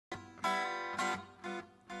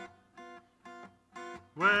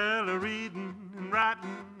Well, reading and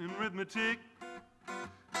writing and arithmetic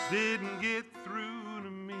didn't get through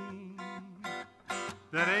to me.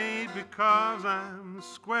 That ain't because I'm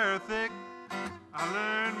square thick. I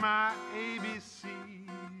learned my ABCs.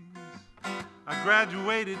 I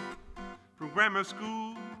graduated from grammar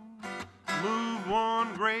school, moved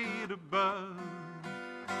one grade above.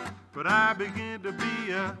 But I began to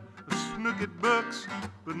be a snook at books,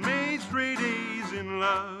 but made straight A's in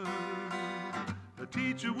love. A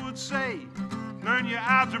teacher would say, learn your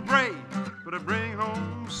algebra, but I bring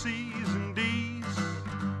home C's and D's.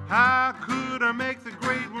 How could I make the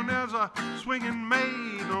grade when there's a swinging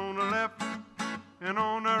maid on the left and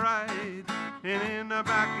on the right and in the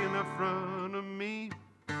back and the front of me?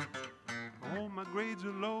 Oh, my grades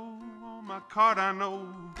are low, on my card I know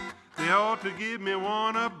they ought to give me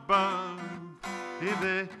one above. If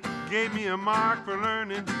they gave me a mark for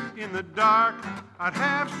learning in the dark, I'd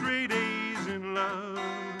have straight A's in love.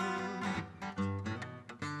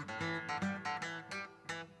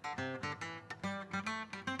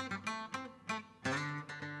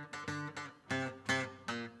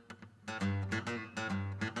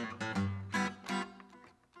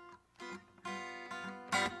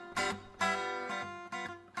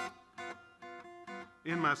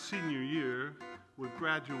 In my senior year, with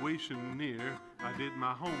graduation near, I did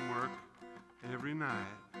my homework every night.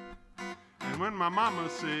 And when my mama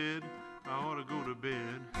said I ought to go to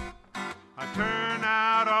bed, I turned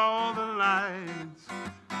out all the lights.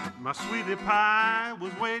 My sweetie pie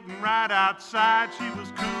was waiting right outside. She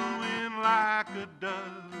was cooing like a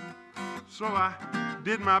dove. So I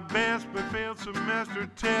did my best but failed semester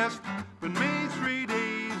test, but made straight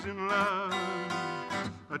A's in love.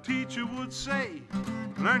 A teacher would say,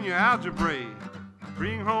 learn your algebra,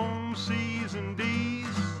 bring home C's and D's.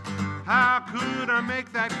 How could I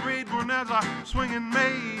make that grade when there's a swinging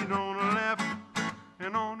maid on the left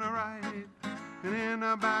and on the right and in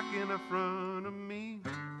the back and the front of me?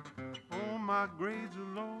 Oh, my grades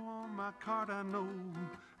are low, on my card I know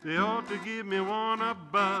they ought to give me one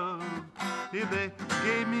above. If they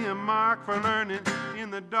gave me a mark for learning in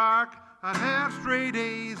the dark, I'd have straight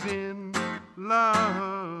A's in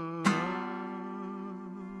love.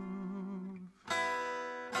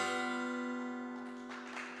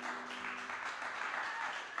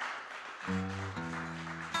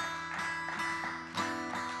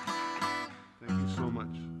 Thank you so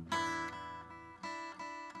much.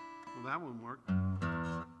 Well, that one worked.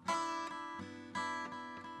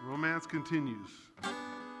 Romance continues.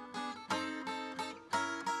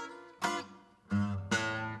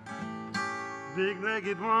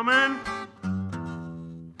 Big-legged woman,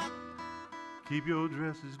 keep your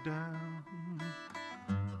dresses down.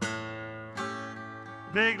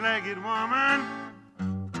 Big-legged woman,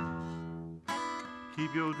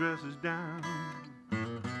 keep your dresses down.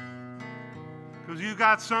 'Cause you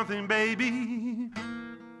got something, baby,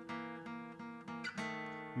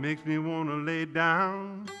 makes me wanna lay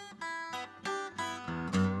down.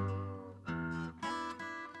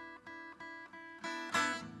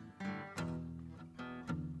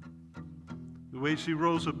 The way she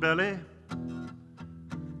rolls her belly,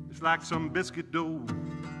 it's like some biscuit dough.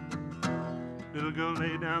 Little girl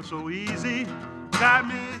lay down so easy, got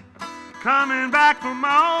me coming back for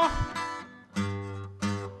more.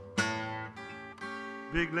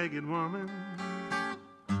 Big-legged woman,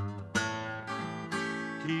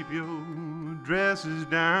 keep your dresses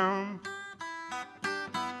down.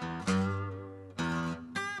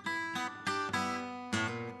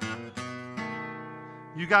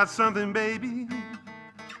 You got something, baby,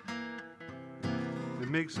 that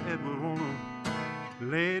makes Edward wanna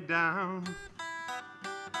lay down.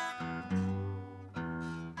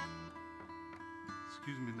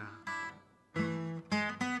 Excuse me now.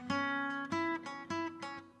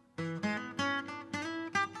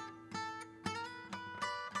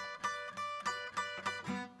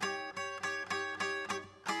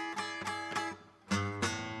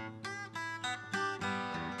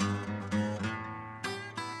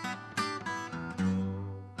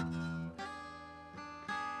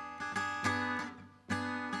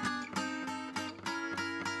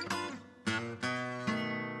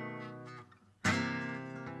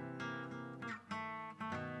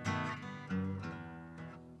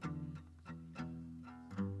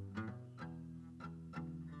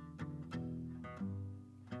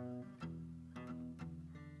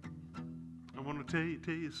 I want to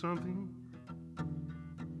tell you something.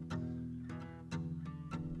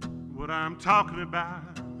 What I'm talking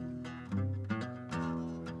about,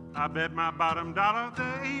 I bet my bottom dollar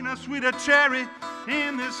there ain't a sweeter cherry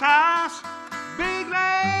in this house.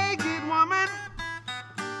 Big-legged woman,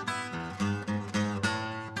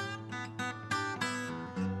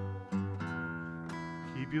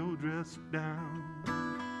 keep your dress down.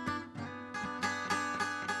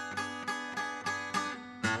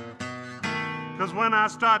 'Cause when I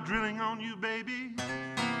start drilling on you, baby,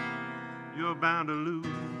 you're bound to lose.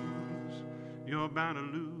 You're bound to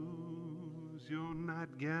lose your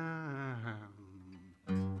nightgown.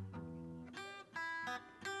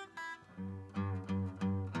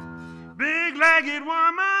 Big-legged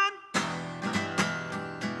woman.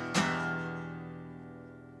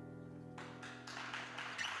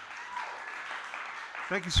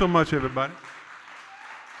 Thank you so much, everybody.